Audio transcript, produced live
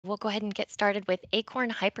We'll go ahead and get started with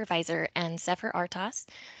ACRN Hypervisor and Zephyr RTOS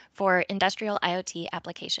for industrial IoT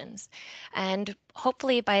applications. And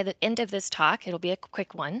hopefully by the end of this talk, it'll be a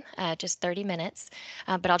quick one, just 30 minutes,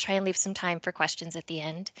 but I'll try and leave some time for questions at the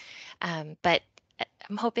end. But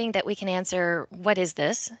I'm hoping that we can answer what is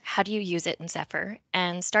this, how do you use it in Zephyr,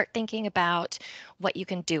 and start thinking about what you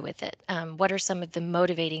can do with it. What are some of the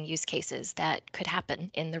motivating use cases that could happen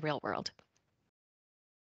in the real world?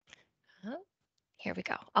 Here we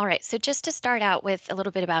go. All right, so just to start out with a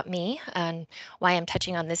little bit about me and why I'm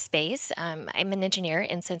touching on this space, I'm an engineer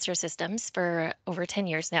in sensor systems for over 10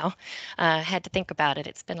 years now. Had to think about it,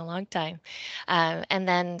 it's been a long time. And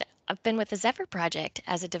then I've been with the Zephyr project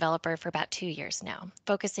as a developer for about 2 years now,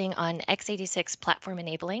 focusing on x86 platform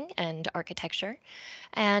enabling and architecture.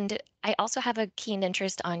 And I also have a keen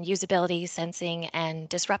interest on usability, sensing, and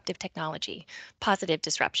disruptive technology, positive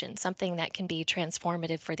disruption, something that can be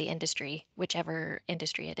transformative for the industry, whichever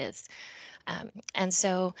industry it is. And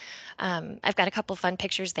so I've got a couple fun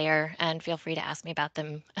pictures there, and feel free to ask me about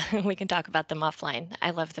them. We can talk about them offline.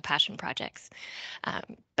 I love the passion projects.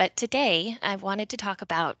 But today, I wanted to talk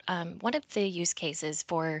about one of the use cases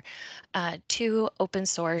for two open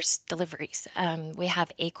source deliveries. We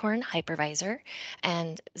have ACRN Hypervisor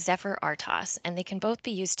and Zephyr RTOS, and they can both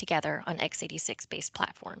be used together on x86 based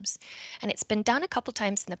platforms. And it's been done a couple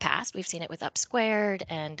times in the past. We've seen it with Upsquared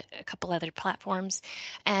and a couple other platforms.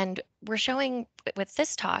 And we're showing with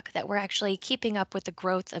this talk that we're actually keeping up with the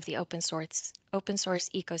growth of the open source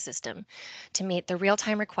ecosystem to meet the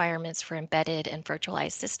real-time requirements for embedded and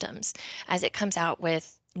virtualized systems as it comes out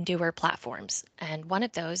with newer platforms. And one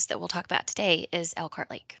of those that we'll talk about today is Elkhart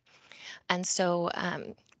Lake. And so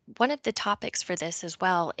one of the topics for this as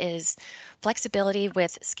well is flexibility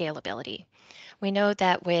with scalability. We know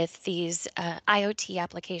that with these IoT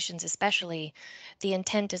applications, especially, the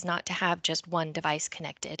intent is not to have just one device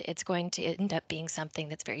connected. It's going to end up being something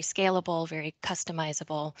that's very scalable, very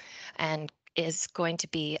customizable, and is going to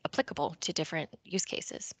be applicable to different use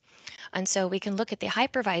cases. And so we can look at the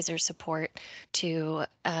hypervisor support to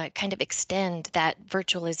kind of extend that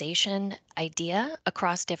virtualization idea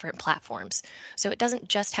across different platforms. So it doesn't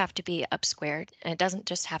just have to be Upsquared, and it doesn't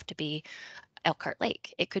just have to be Elkhart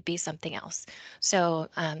Lake. It could be something else. So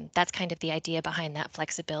that's kind of the idea behind that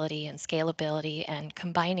flexibility and scalability and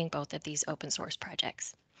combining both of these open source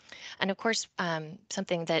projects. And of course,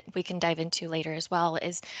 something that we can dive into later as well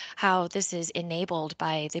is how this is enabled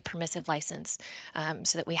by the permissive license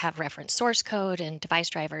so that we have reference source code and device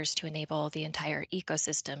drivers to enable the entire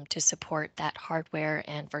ecosystem to support that hardware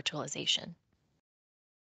and virtualization.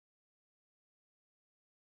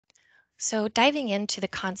 So diving into the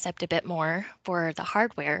concept a bit more for the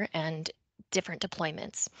hardware and different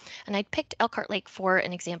deployments. And I picked Elkhart Lake for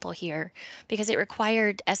an example here because it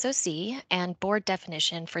required SoC and board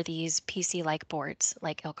definition for these PC-like boards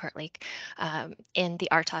like Elkhart Lake in the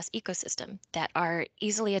RTOS ecosystem that are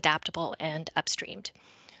easily adaptable and upstreamed.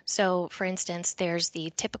 So for instance, there's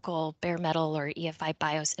the typical bare metal or EFI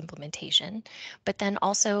BIOS implementation, but then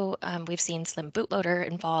also we've seen Slim Bootloader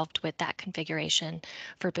involved with that configuration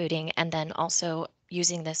for booting, and then also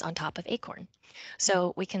using this on top of Acorn.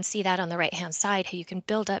 So we can see that on the right-hand side, how you can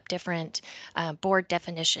build up different board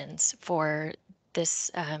definitions for this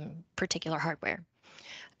particular hardware.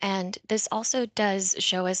 And this also does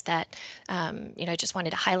show us that, I just wanted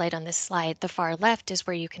to highlight on this slide, the far left is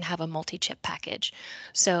where you can have a multi-chip package.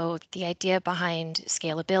 So the idea behind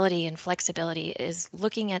scalability and flexibility is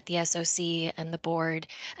looking at the SoC and the board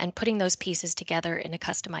and putting those pieces together in a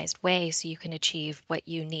customized way so you can achieve what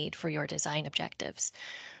you need for your design objectives.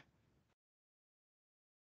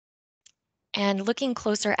 And looking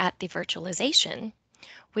closer at the virtualization,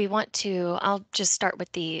 we want to, I'll just start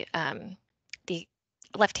with the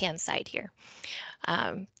left-hand side here.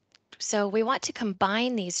 Um, So we want to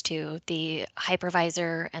combine these two, the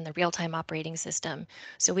hypervisor and the real-time operating system,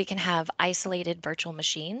 so we can have isolated virtual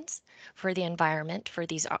machines for the environment for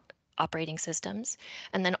these operating systems,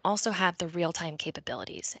 and then also have the real-time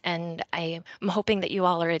capabilities. And I'm hoping that you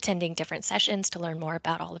all are attending different sessions to learn more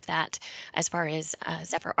about all of that as far as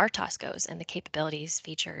Zephyr RTOS goes and the capabilities,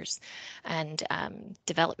 features, and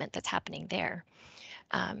development that's happening there.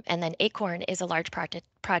 And then Acorn is a large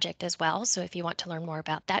project as well. So if you want to learn more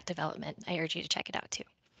about that development, I urge you to check it out too.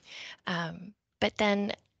 But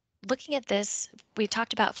then looking at this, we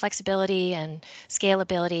talked about flexibility and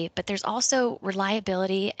scalability, but there's also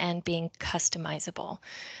reliability and being customizable.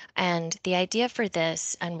 And the idea for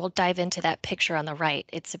this, and we'll dive into that picture on the right,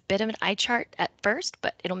 it's a bit of an eye chart at first,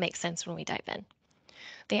 but it'll make sense when we dive in.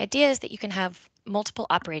 The idea is that you can have multiple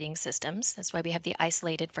operating systems. That's why we have the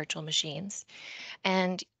isolated virtual machines.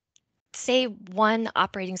 And say one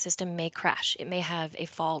operating system may crash, it may have a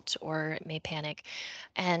fault or it may panic,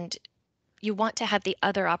 and you want to have the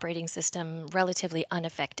other operating system relatively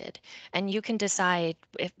unaffected. And you can decide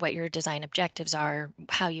if what your design objectives are,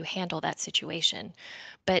 how you handle that situation.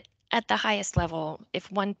 But at the highest level,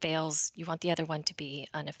 if one fails, you want the other one to be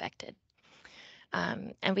unaffected.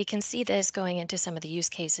 And we can see this going into some of the use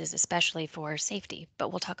cases, especially for safety, but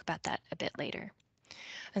we'll talk about that a bit later.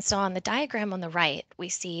 And so on the diagram on the right, we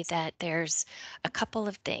see that there's a couple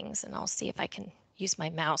of things, and I'll see if I can use my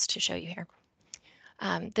mouse to show you here.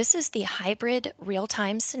 This is the hybrid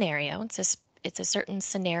real-time scenario. It's a certain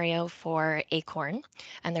scenario for ACRN,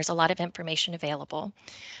 and there's a lot of information available.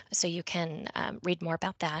 So you can read more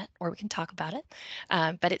about that, or we can talk about it.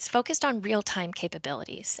 But it's focused on real-time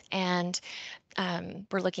capabilities. And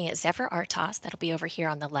we're looking at Zephyr RTOS, that'll be over here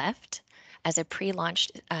on the left, as a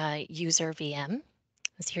pre-launched user VM.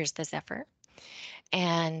 Here's the Zephyr.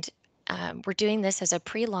 And we're doing this as a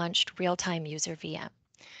pre-launched real-time user VM.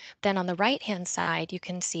 Then on the right-hand side, you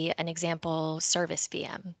can see an example service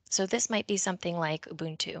VM. So this might be something like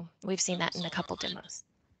Ubuntu. We've seen that in a couple demos.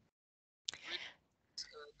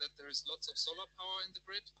 That there is lots of solar power in the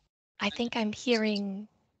grid. I think I'm hearing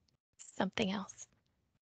something else.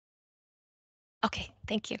 Okay,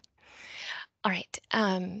 thank you. All right,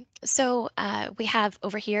 so we have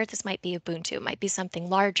over here, this might be Ubuntu, it might be something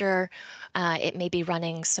larger, it may be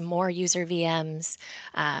running some more user VMs,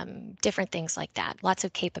 different things like that. Lots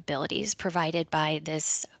of capabilities provided by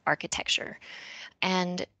this architecture.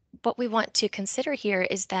 And what we want to consider here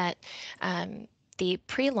is that the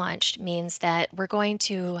pre-launched means that we're going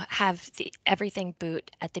to have everything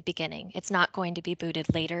boot at the beginning. It's not going to be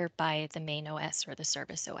booted later by the main OS or the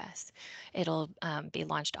service OS. It'll be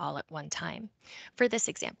launched all at one time for this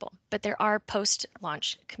example. But there are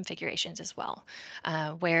post-launch configurations as well,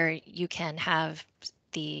 where you can have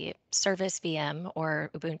the service VM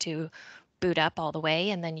or Ubuntu boot up all the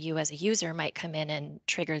way, and then you as a user might come in and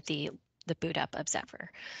trigger the boot up of Zephyr.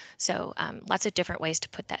 So lots of different ways to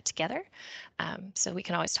put that together. So we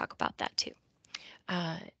can always talk about that too.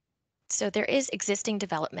 So there is existing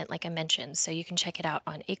development, like I mentioned, so you can check it out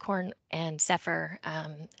on ACRN and Zephyr.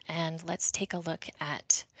 And let's take a look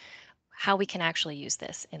at how we can actually use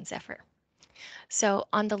this in Zephyr. So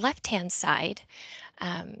on the left-hand side,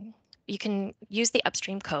 you can use the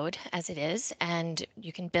upstream code as it is, and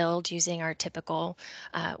you can build using our typical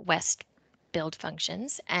West build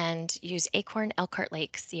functions and use ACRN Elkhart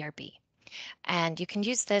Lake CRB. And you can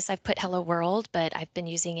use this, I've put Hello World, but I've been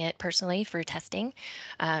using it personally for testing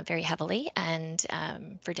very heavily and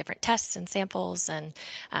for different tests and samples. And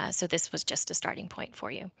so this was just a starting point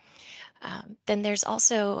for you. Then there's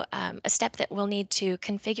also a step that we'll need to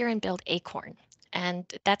configure and build ACRN. And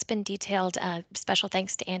that's been detailed. Special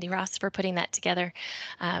thanks to Andy Ross for putting that together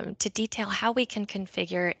to detail how we can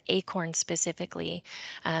configure ACRN specifically,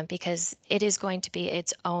 because it is going to be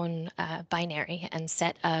its own binary and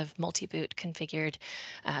set of multi-boot configured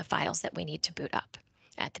files that we need to boot up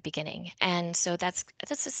at the beginning. And so that's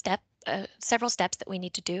a step, several steps that we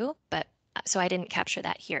need to do, but so I didn't capture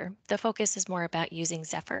that here. The focus is more about using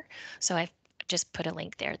Zephyr. So I've just put a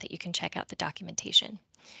link there that you can check out the documentation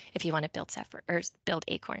if you want to build Zephyr or build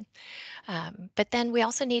ACRN. But then we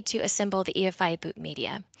also need to assemble the EFI boot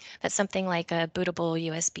media. That's something like a bootable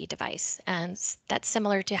USB device. And that's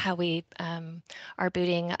similar to how we are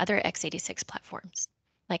booting other x86 platforms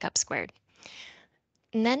like UpSquared.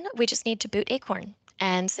 And then we just need to boot ACRN.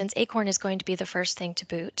 And since ACRN is going to be the first thing to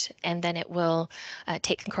boot, and then it will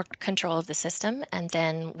take control of the system, and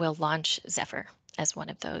then we'll launch Zephyr as one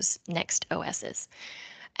of those next OSs.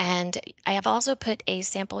 And I have also put a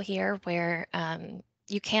sample here where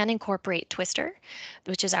you can incorporate Twister,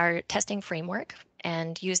 which is our testing framework,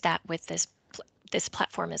 and use that with this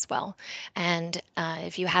platform as well. And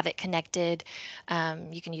if you have it connected,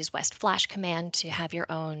 you can use West Flash command to have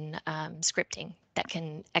your own scripting that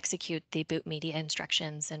can execute the boot media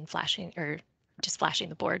instructions and flashing or just flashing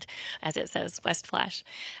the board as it says West Flash.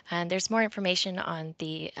 And there's more information on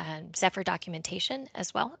the Zephyr documentation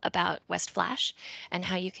as well about West Flash and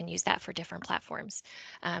how you can use that for different platforms.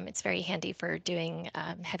 It's very handy for doing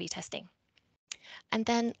heavy testing. And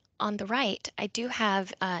then on the right, I do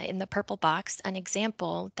have in the purple box an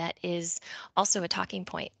example that is also a talking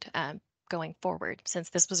point going forward. Since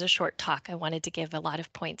this was a short talk, I wanted to give a lot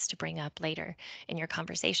of points to bring up later in your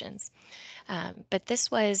conversations. But this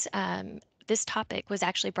this topic was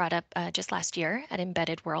actually brought up just last year at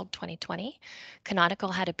Embedded World 2020.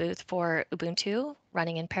 Canonical had a booth for Ubuntu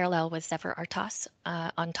running in parallel with Zephyr RTOS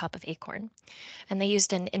on top of ACRN. And they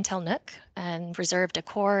used an Intel NUC and reserved a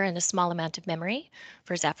core and a small amount of memory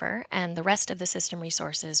for Zephyr, and the rest of the system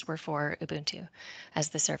resources were for Ubuntu as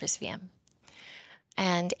the service VM.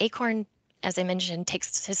 And ACRN, as I mentioned,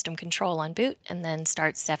 takes system control on boot and then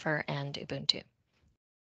starts Zephyr and Ubuntu.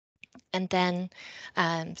 And then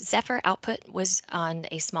Zephyr output was on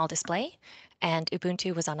a small display and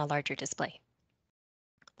Ubuntu was on a larger display.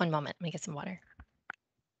 One moment, let me get some water.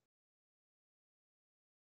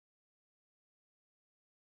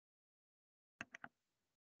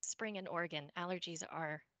 Spring in Oregon, allergies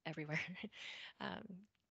are everywhere. um,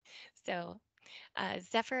 so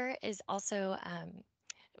Zephyr is also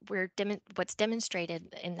what's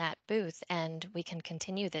demonstrated in that booth, and we can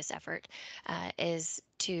continue this effort, is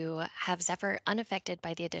to have Zephyr unaffected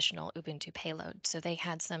by the additional Ubuntu payload. So they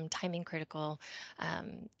had some timing critical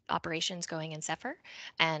operations going in Zephyr,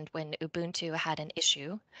 and when Ubuntu had an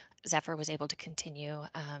issue, Zephyr was able to continue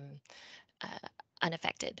uh,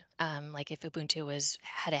 unaffected. Like if Ubuntu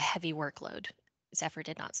had a heavy workload, Zephyr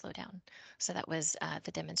did not slow down. So that was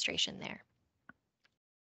the demonstration there.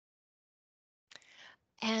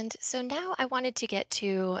 And so now I wanted to get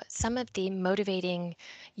to some of the motivating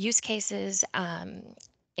use cases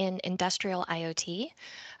in industrial IoT.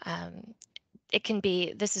 Um,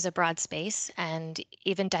 this is a broad space, and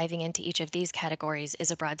even diving into each of these categories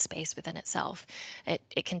is a broad space within itself.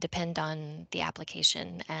 It can depend on the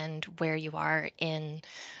application and where you are in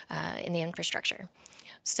the infrastructure.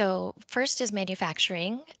 So first is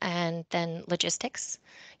manufacturing, and then logistics,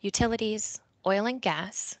 utilities, oil and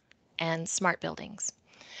gas, and smart buildings.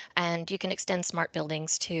 And you can extend smart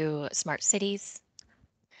buildings to smart cities.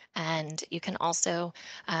 And you can also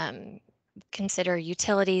um, consider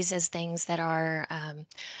utilities as things that are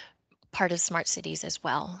part of smart cities as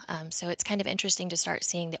well. So it's kind of interesting to start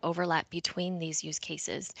seeing the overlap between these use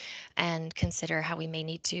cases and consider how we may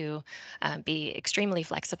need to be extremely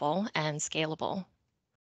flexible and scalable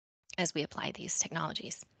as we apply these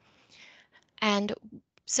technologies. And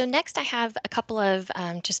so next I have a couple of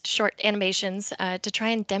just short animations to try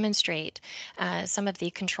and demonstrate some of the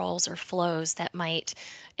controls or flows that might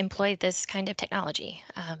employ this kind of technology.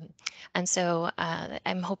 And so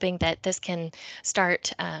I'm hoping that this can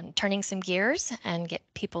start turning some gears and get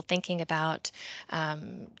people thinking about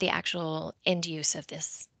the actual end use of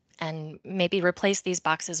this, and maybe replace these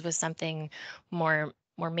boxes with something more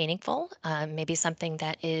meaningful, maybe something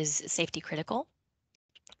that is safety critical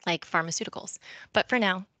like pharmaceuticals. But for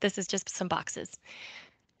now, this is just some boxes.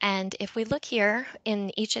 And if we look here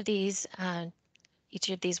in each of these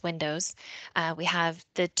windows, we have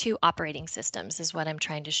the two operating systems is what I'm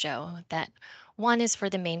trying to show. That one is for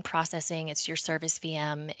the main processing. It's your service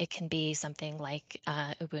VM. It can be something like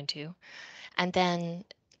Ubuntu. And then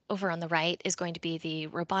over on the right is going to be the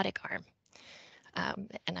robotic arm.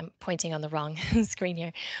 And I'm pointing on the wrong screen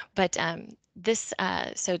here, but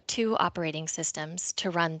so two operating systems to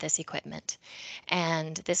run this equipment.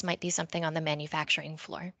 And this might be something on the manufacturing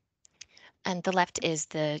floor. And the left is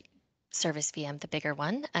the service VM, the bigger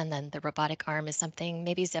one, and then the robotic arm is something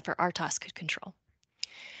maybe Zephyr RTOS could control.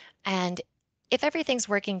 And if everything's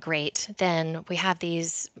working great, then we have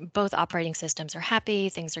both operating systems are happy,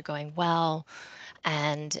 things are going well,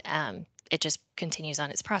 and it just continues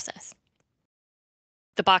on its process.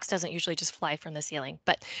 The box doesn't usually just fly from the ceiling,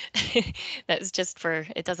 but that's just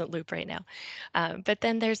it doesn't loop right now. But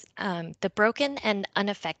then there's the broken and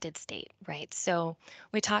unaffected state, right? So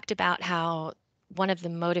we talked about how one of the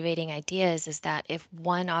motivating ideas is that if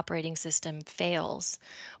one operating system fails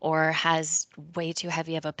or has way too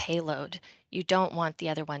heavy of a payload, you don't want the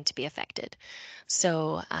other one to be affected.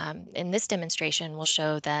 So in this demonstration, we'll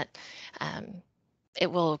show that um,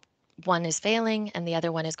 one is failing and the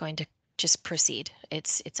other one is going to just proceed.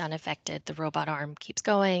 It's unaffected. The robot arm keeps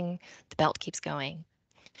going, the belt keeps going.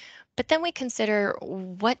 But then we consider,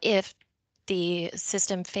 what if the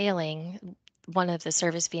system failing, one of the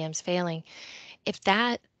service VMs failing, if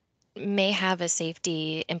that may have a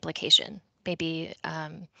safety implication. Maybe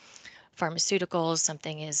pharmaceuticals,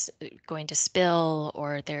 something is going to spill,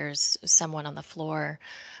 or there's someone on the floor,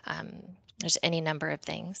 there's any number of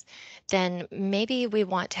things, then maybe we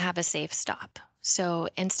want to have a safe stop. So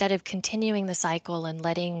instead of continuing the cycle and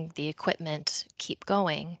letting the equipment keep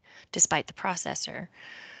going, despite the processor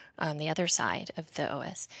on the other side of the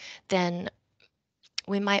OS, then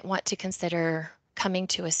we might want to consider coming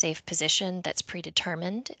to a safe position that's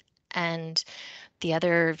predetermined, and the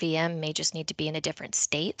other VM may just need to be in a different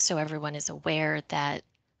state so everyone is aware that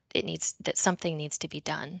that something needs to be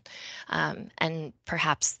done, and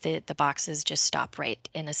perhaps the boxes just stop right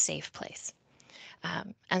in a safe place.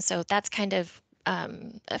 And so that's kind of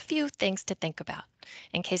a few things to think about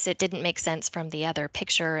in case it didn't make sense from the other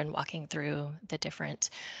picture and walking through the different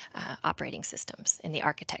operating systems in the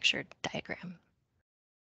architecture diagram.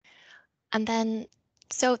 And then,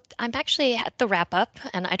 so I'm actually at the wrap up,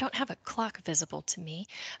 and I don't have a clock visible to me.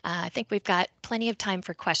 I think we've got plenty of time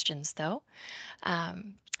for questions, though.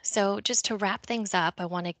 Um, so just to wrap things up, I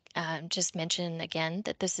want to just mention again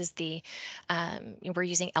that this is we're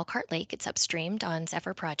using Elkhart Lake. It's upstreamed on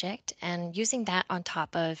Zephyr project and using that on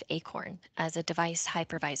top of ACRN as a device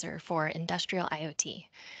hypervisor for industrial IoT.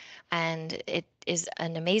 And it is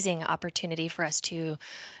an amazing opportunity for us to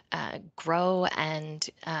grow and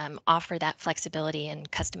offer that flexibility and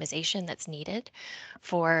customization that's needed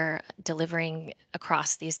for delivering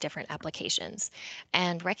across these different applications,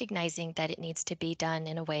 and recognizing that it needs to be done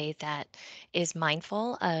in a way that is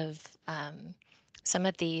mindful of some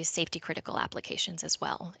of the safety critical applications as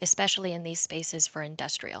well, especially in these spaces for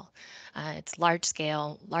industrial. It's large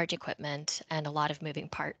scale, large equipment, and a lot of moving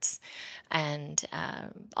parts, and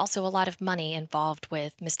also a lot of money involved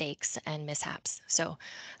with mistakes and mishaps. So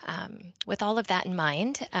with all of that in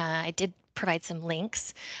mind, I did provide some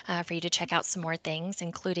links for you to check out some more things,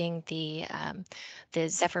 including the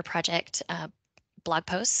Zephyr project blog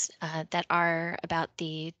posts that are about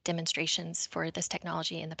the demonstrations for this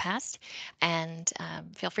technology in the past. And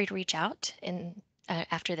feel free to reach out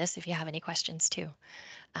after this if you have any questions too.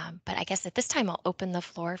 But I guess at this time, I'll open the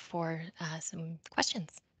floor for some questions.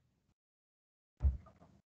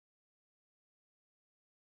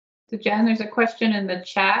 So Jen, there's a question in the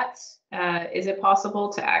chat. Is it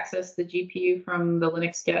possible to access the GPU from the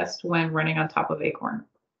Linux guest when running on top of Acorn?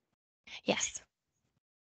 Yes.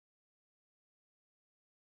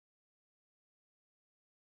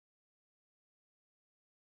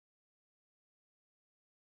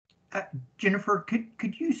 Jennifer,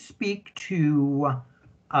 could you speak to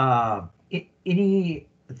any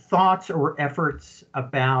thoughts or efforts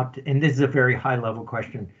about, and this is a very high level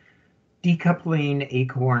question, decoupling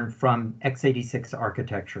Acorn from x86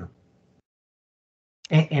 architecture?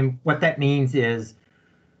 And what that means is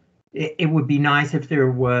it would be nice if there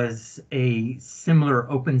was a similar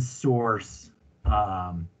open source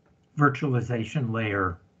virtualization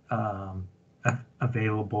layer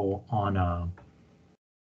available on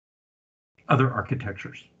other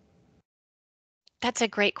architectures. That's a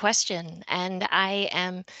great question, and I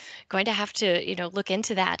am going to have to, look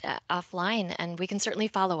into that offline, and we can certainly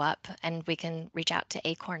follow up, and we can reach out to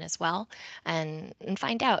Acorn as well, and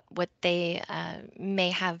find out what they may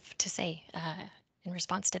have to say in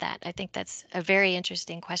response to that. I think that's a very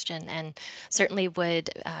interesting question, and certainly would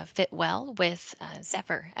fit well with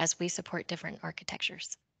Zephyr as we support different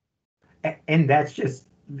architectures. And that's just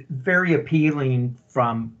very appealing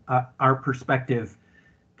from our perspective,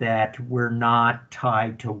 that we're not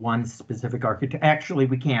tied to one specific architecture. Actually,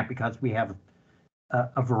 we can't, because we have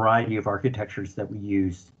a variety of architectures that we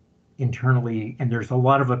use internally, and there's a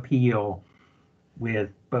lot of appeal with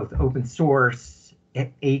both open source,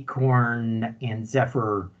 Acorn, and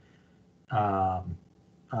Zephyr kind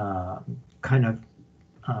of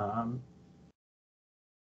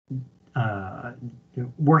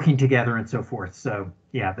working together and so forth. So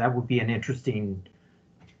yeah, that would be an interesting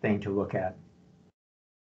thing to look at.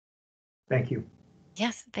 Thank you.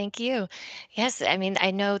 Yes, thank you. Yes, I mean,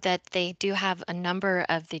 I know that they do have a number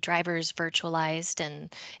of the drivers virtualized,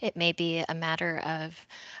 and it may be a matter of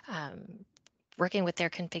working with their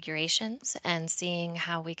configurations and seeing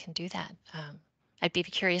how we can do that. I'd be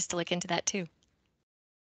curious to look into that too.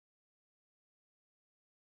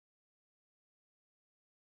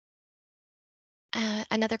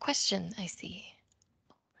 Another question I see.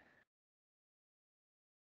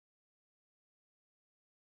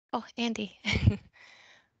 Oh, Andy.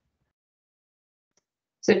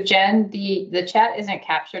 So Jen, the chat isn't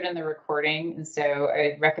captured in the recording, and so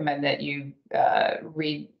I recommend that you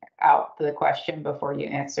read out the question before you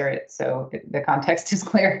answer it, so the context is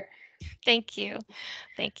clear. Thank you.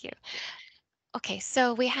 Thank you. Okay,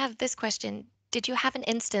 so we have this question. Did you have an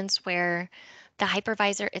instance where the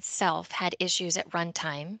hypervisor itself had issues at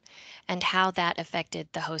runtime and how that affected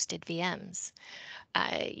the hosted VMs?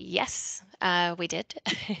 Yes, we did.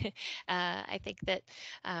 I think that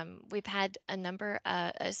we've had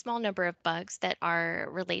a small number of bugs that are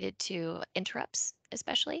related to interrupts,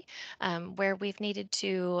 especially where we've needed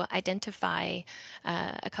to identify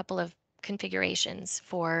a couple of configurations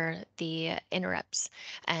for the interrupts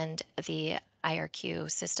and the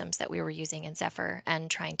IRQ systems that we were using in Zephyr and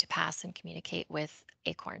trying to pass and communicate with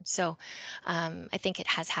ACRN. So I think it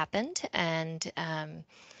has happened, and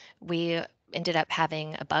we ended up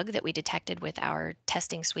having a bug that we detected with our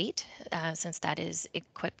testing suite, since that is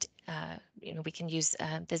equipped. We can use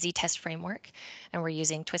the ztest framework, and we're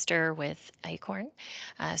using Twister with Acorn.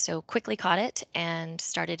 So quickly caught it and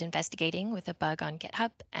started investigating with a bug on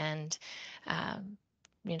GitHub. And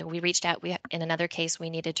we reached out. In another case, we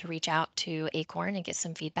needed to reach out to Acorn and get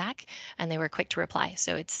some feedback, and they were quick to reply.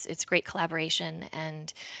 So it's great collaboration,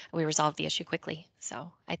 and we resolved the issue quickly.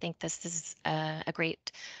 So I think this is a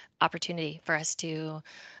great opportunity for us to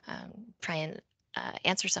try and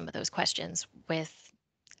answer some of those questions with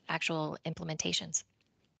actual implementations.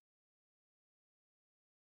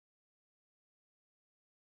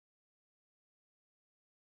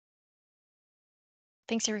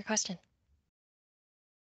 Thanks for your question.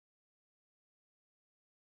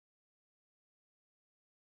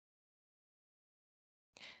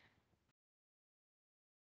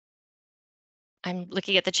 I'm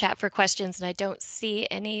looking at the chat for questions and I don't see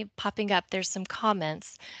any popping up. There's some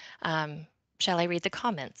comments. Shall I read the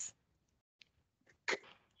comments?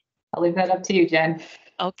 I'll leave that up to you, Jen.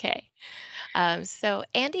 Okay. So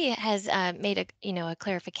Andy has made a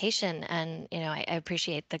clarification, and I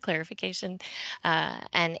appreciate the clarification.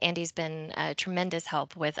 And Andy's been a tremendous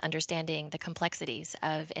help with understanding the complexities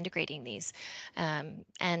of integrating these.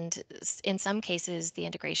 And in some cases, the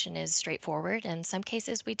integration is straightforward. In some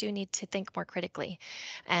cases, we do need to think more critically,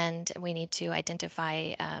 and we need to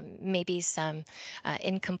identify maybe some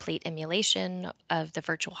incomplete emulation of the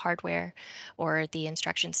virtual hardware or the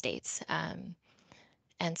instruction states.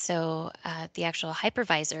 And so the actual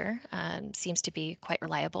hypervisor seems to be quite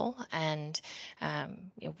reliable, and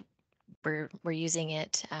we're using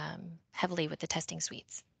it heavily with the testing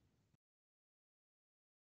suites.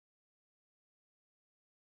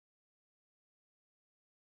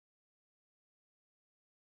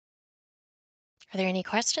 Are there any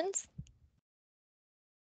questions?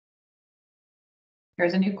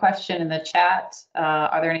 There's a new question in the chat.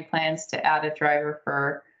 Are there any plans to add a driver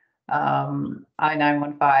for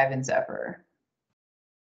i915 in Zephyr?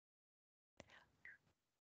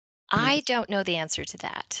 I don't know the answer to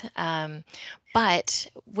that, but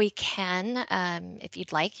we can, if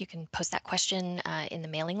you'd like, you can post that question in the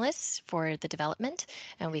mailing list for the development,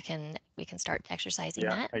 and we can start exercising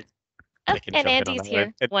that. I can And jump Andy's in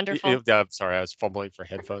on here. Wonderful. I'm sorry, I was fumbling for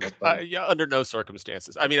headphones. Yeah, under no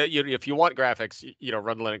circumstances. I mean, if you want graphics,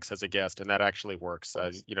 run Linux as a guest, and that actually works.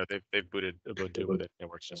 They've booted Ubuntu with it, and it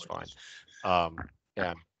works just fine.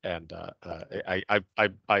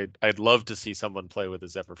 I'd love to see someone play with a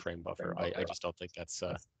Zephyr frame buffer. I just don't think that's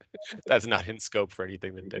not in scope for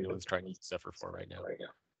anything that anyone's trying to use Zephyr for right now.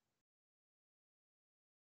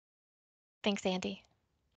 Thanks, Andy.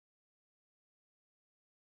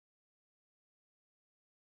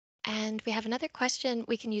 And we have another question.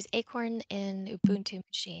 We can use Acorn in Ubuntu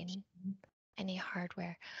machine, any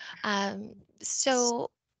hardware. Oh,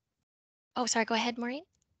 sorry, go ahead, Maureen.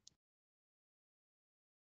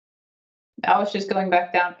 I was just going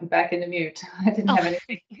back into mute. I didn't have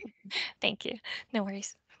anything. Thank you. No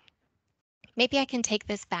worries. Maybe I can take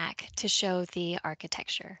this back to show the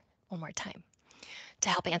architecture one more time to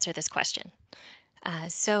help answer this question.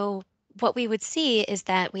 So what we would see is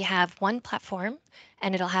that we have one platform,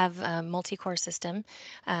 and it'll have a multi-core system,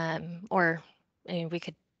 or we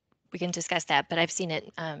can discuss that, but I've seen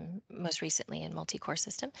it most recently in multi-core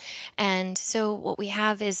system. And so what we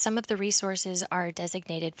have is some of the resources are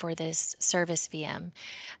designated for this service VM,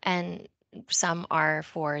 and some are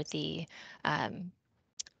for the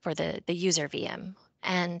user VM.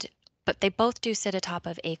 But they both do sit atop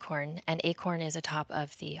of Acorn, and Acorn is atop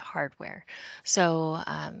of the hardware. So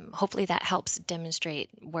hopefully that helps demonstrate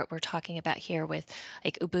what we're talking about here with,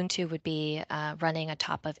 like, Ubuntu would be running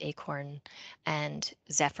atop of Acorn, and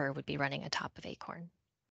Zephyr would be running atop of Acorn.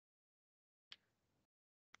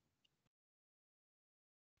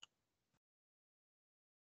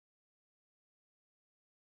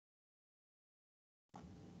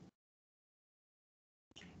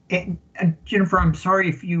 And Jennifer, I'm sorry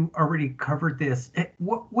if you already covered this.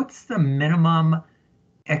 What's the minimum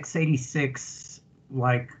x86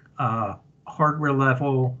 hardware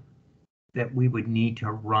level that we would need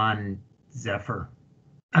to run Zephyr?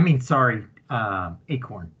 I mean, sorry,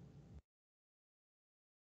 Acorn.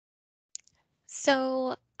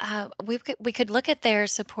 So we could look at their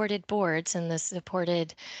supported boards and the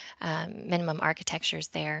supported minimum architectures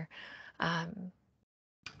there.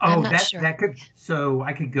 I'm not sure. So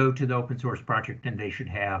I could go to the open source project and they should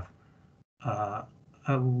have a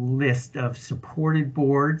list of supported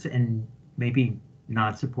boards, and maybe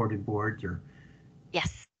non-supported boards or.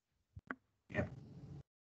 Yes. Yep.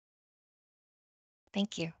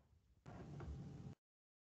 Thank you.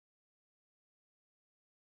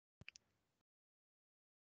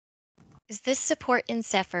 Is this support in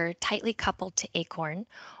Zephyr tightly coupled to ACRN,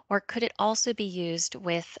 or could it also be used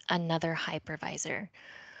with another hypervisor?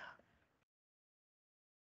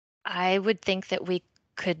 I would think that we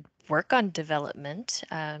could work on development.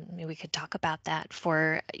 We could talk about that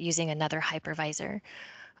for using another hypervisor.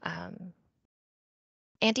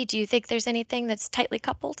 Andy, do you think there's anything that's tightly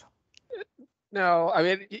coupled? No, I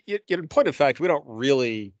mean, in point of fact, we don't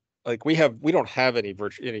really like we don't have any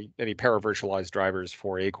para virtualized drivers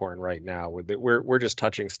for ACRN right now. We're just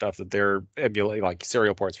touching stuff that they're emulating, like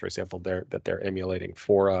serial ports, for example, that they're emulating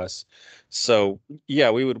for us. So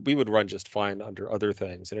yeah, we would run just fine under other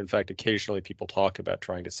things. And in fact, occasionally people talk about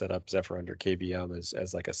trying to set up Zephyr under KVM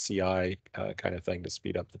as like a CI kind of thing to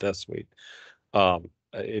speed up the test suite.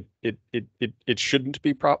 It shouldn't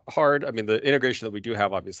be hard. I mean, the integration that we do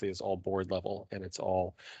have obviously is all board level, and it's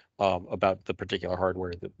all about the particular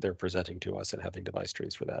hardware that they're presenting to us and having device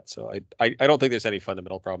trees for that. So I don't think there's any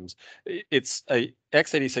fundamental problems. It's a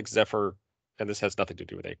x86 Zephyr, and this has nothing to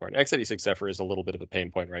do with ACRN. x86 Zephyr is a little bit of a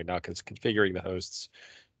pain point right now because configuring the hosts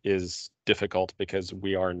is difficult because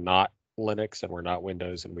we are not Linux and we're not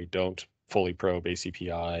Windows, and we don't fully probe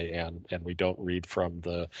ACPI, and we don't read from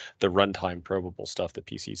the runtime probable stuff that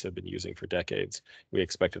PCs have been using for decades. We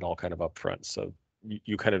expect it all kind of upfront. So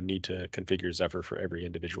you kind of need to configure Zephyr for every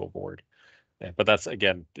individual board. But that's,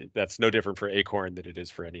 again, that's no different for ACRN than it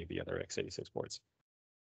is for any of the other x86 boards.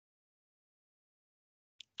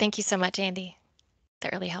 Thank you so much, Andy.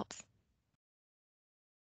 That really helps.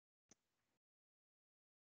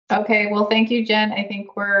 Okay, well, thank you, Jen. I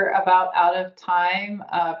think we're about out of time.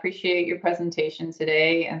 Appreciate your presentation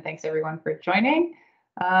today, and thanks everyone for joining.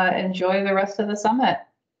 Enjoy the rest of the summit.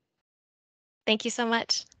 Thank you so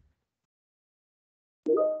much.